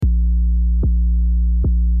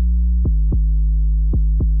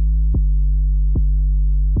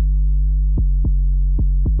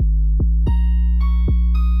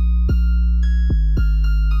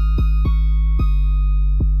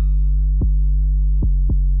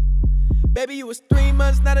Baby, you was 3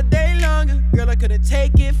 months, not a day longer. Girl, I couldn't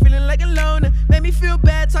take it, feeling like a loner. Made me feel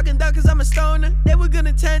bad, talking down cause I'm a stoner. They were good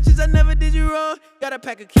intentions, I never did you wrong. Got a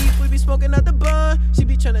pack of keep, we be smoking out the bun. She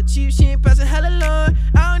be tryna cheat, she ain't passing hella long.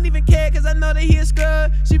 I don't even care cause I know that he a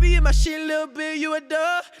scrub. She be in my shit a little bit, you a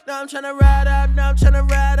dog. Now I'm tryna ride out,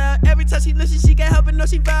 Every time she listen, she can't help it, know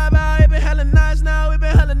she vibe out. It been hella nice now,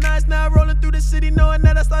 Rolling through the city, knowing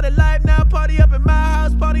that I started life now. Party up in my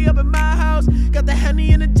house. Got the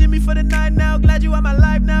Henny in the Jimmy for the night now. Glad you out my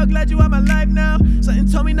life now, Something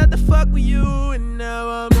told me not to fuck with you, and now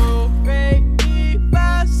I'm already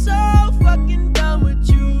so fucking done with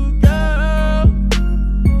you, girl.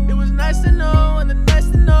 It was nice to know, and then nice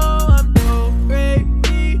to know I'm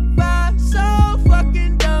already so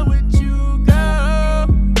fucking done with you, girl.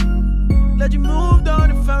 Glad you moved on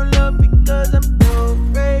and found love because I'm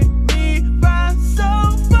already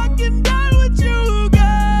so fucking done with you,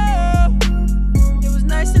 girl. It was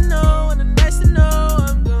nice to know, and then nice to know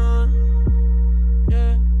I'm gone.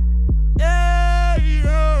 Yeah.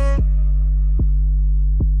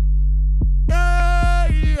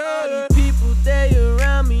 All these people, they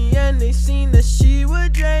around me, and they seen that she was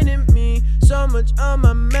draining me. So much on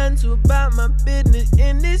my mental, about my business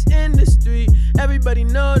in this industry. Everybody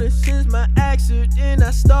noticed since my accident,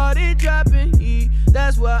 I started dropping heat.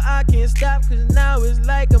 That's why I can't stop, cause now it's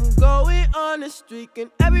like I'm going on a streak.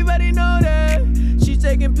 And everybody know that she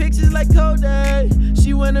taking pictures like Kodak.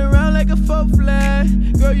 She went around like a faux flag.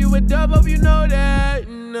 Girl, you a dub, hope you know that.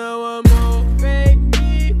 Now I'm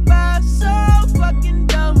already so fucking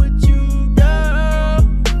done with you, girl.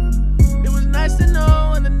 It was nice to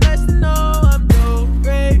know, and then nice to know I'm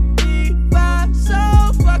already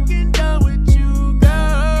so fucking done with you,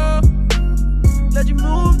 girl. Glad you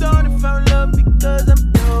moved on and found love because I'm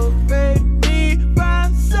already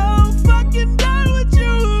so fucking done with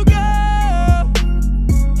you, girl.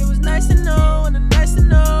 It was nice to know, and then nice to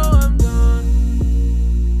know I'm gone.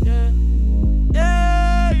 Yeah.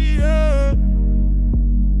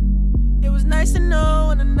 It was nice to know,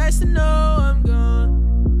 and then nice to know I'm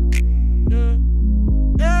gone.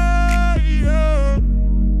 Yeah.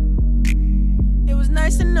 It was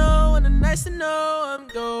nice to know, and then nice to know I'm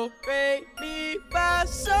gone. Baby,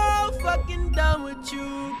 so fucking done with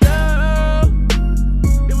you, girl.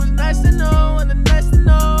 It was nice to know, and then nice to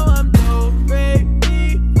know